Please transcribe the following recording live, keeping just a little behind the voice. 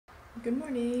Good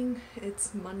morning.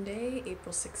 It's Monday,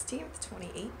 April 16th,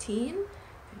 2018,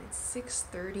 and it's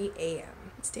 6:30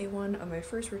 a.m. It's day one of my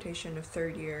first rotation of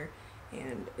third year,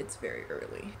 and it's very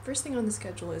early. First thing on the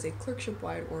schedule is a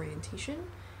clerkship-wide orientation.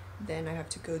 Then I have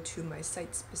to go to my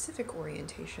site-specific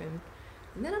orientation,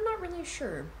 and then I'm not really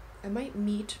sure. I might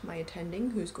meet my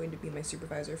attending, who's going to be my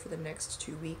supervisor for the next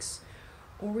 2 weeks,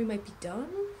 or we might be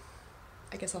done.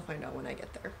 I guess I'll find out when I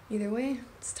get there. Either way,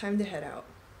 it's time to head out.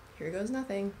 Here goes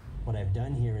nothing. What I've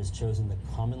done here is chosen the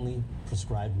commonly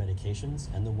prescribed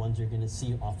medications and the ones you're going to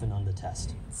see often on the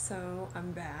test. So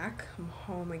I'm back. I'm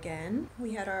home again.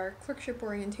 We had our clerkship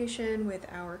orientation with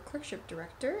our clerkship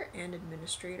director and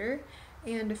administrator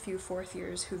and a few fourth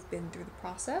years who've been through the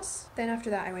process. Then after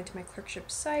that I went to my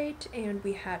clerkship site and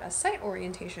we had a site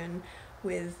orientation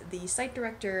with the site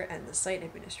director and the site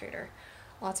administrator.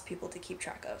 Lots of people to keep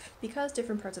track of. Because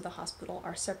different parts of the hospital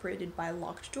are separated by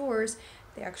locked doors,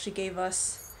 they actually gave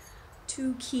us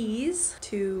 2 keys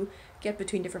to get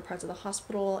between different parts of the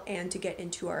hospital and to get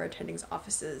into our attending's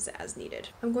offices as needed.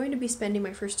 I'm going to be spending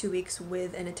my first 2 weeks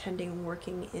with an attending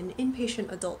working in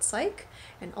inpatient adult psych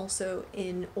and also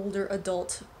in older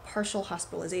adult partial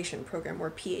hospitalization program, or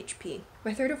PHP.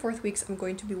 My third and fourth weeks I'm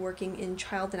going to be working in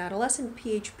child and adolescent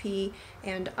PHP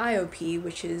and IOP,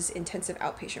 which is intensive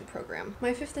outpatient program.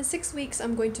 My fifth and sixth weeks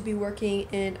I'm going to be working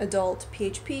in adult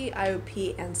PHP,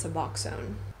 IOP, and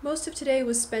Suboxone. Most of today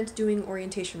was spent doing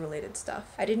orientation related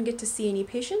stuff. I didn't get to see any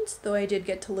patients, though I did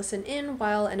get to listen in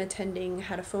while an attending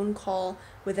had a phone call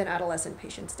with an adolescent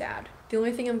patient's dad. The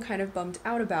only thing I'm kind of bummed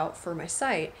out about for my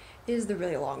site is the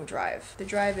really long drive. The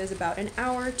drive is about an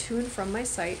hour to and from my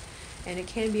site, and it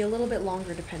can be a little bit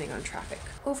longer depending on traffic.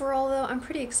 Overall though, I'm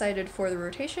pretty excited for the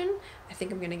rotation. I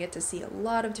think I'm going to get to see a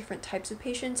lot of different types of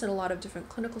patients and a lot of different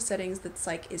clinical settings that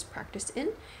psych is practiced in,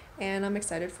 and I'm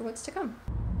excited for what's to come.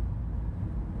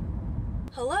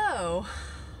 Hello!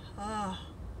 I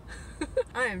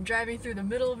am driving through the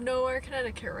middle of nowhere,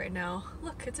 Connecticut right now.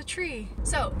 Look, it's a tree.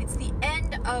 So, it's the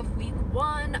end of week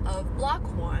 1 of block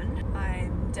 1.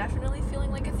 I'm definitely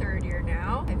feeling like a third year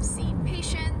now. I've seen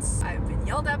patients, I've been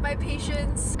yelled at by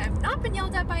patients, I've not been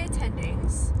yelled at by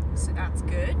attendings, so that's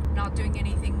good. Not doing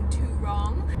anything too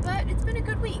wrong, but it's been a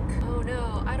good week. Oh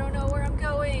no, I don't know where I'm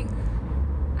going.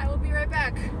 I will be right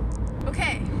back.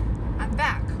 Okay, I'm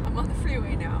back. I'm on the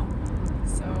freeway now,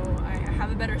 so I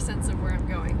have a better sense of where I'm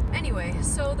going. Anyway,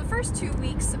 so the first 2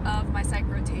 weeks of my psych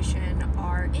rotation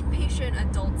are inpatient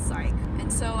adult psych,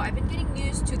 and so I've been getting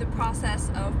used to the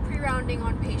process of pre-rounding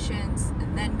on patients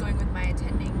and then going with my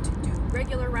attending to do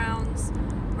regular rounds,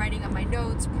 writing up my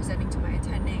notes, presenting to my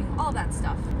attending, all that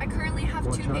stuff. I currently have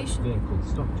 2 patients. Vehicle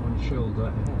stopped on shoulder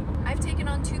ahead. I've taken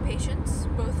on 2 patients.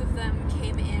 Both of them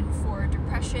came in for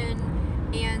depression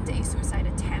and a suicide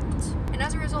attempt. And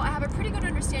as a result, I have a pretty good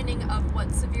understanding of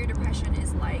what severe depression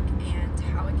is like and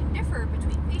how it can differ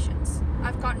between patients.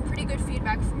 I've gotten pretty good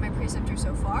feedback from my preceptor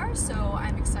so far, so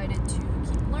I'm excited to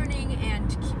keep learning and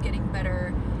keep getting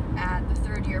better at the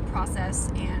third year process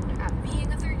and at being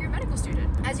a third year medical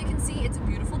student. As you can see, it's a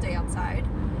beautiful day outside.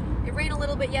 It rained a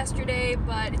little bit yesterday,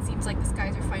 but it seems like the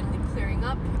skies are finally clearing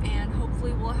up, and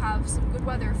hopefully we'll have some good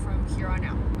weather from here on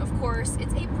out. Of course,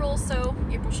 it's April, so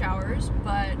April showers,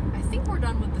 but I think we're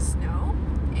done with the snow,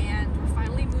 and we're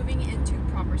finally moving into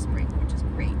proper spring, which is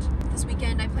great. This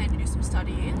weekend I plan to do some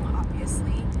studying,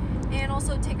 obviously, and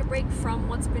also take a break from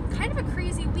what's been kind of a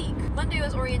crazy week. Monday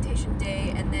was orientation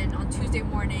day, and then on Tuesday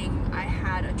morning I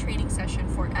had a training session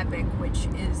for EPIC, which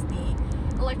is the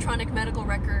electronic medical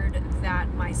record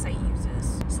that my site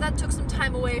uses. So that took some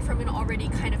time away from an already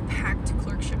kind of packed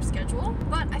clerkship schedule,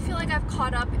 but I feel like I've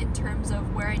caught up in terms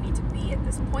of where I need to be at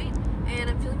this point, and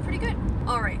I'm feeling pretty good.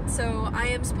 Alright, so I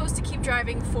am supposed to keep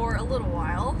driving for a little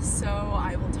while, so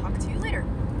I will talk to you later.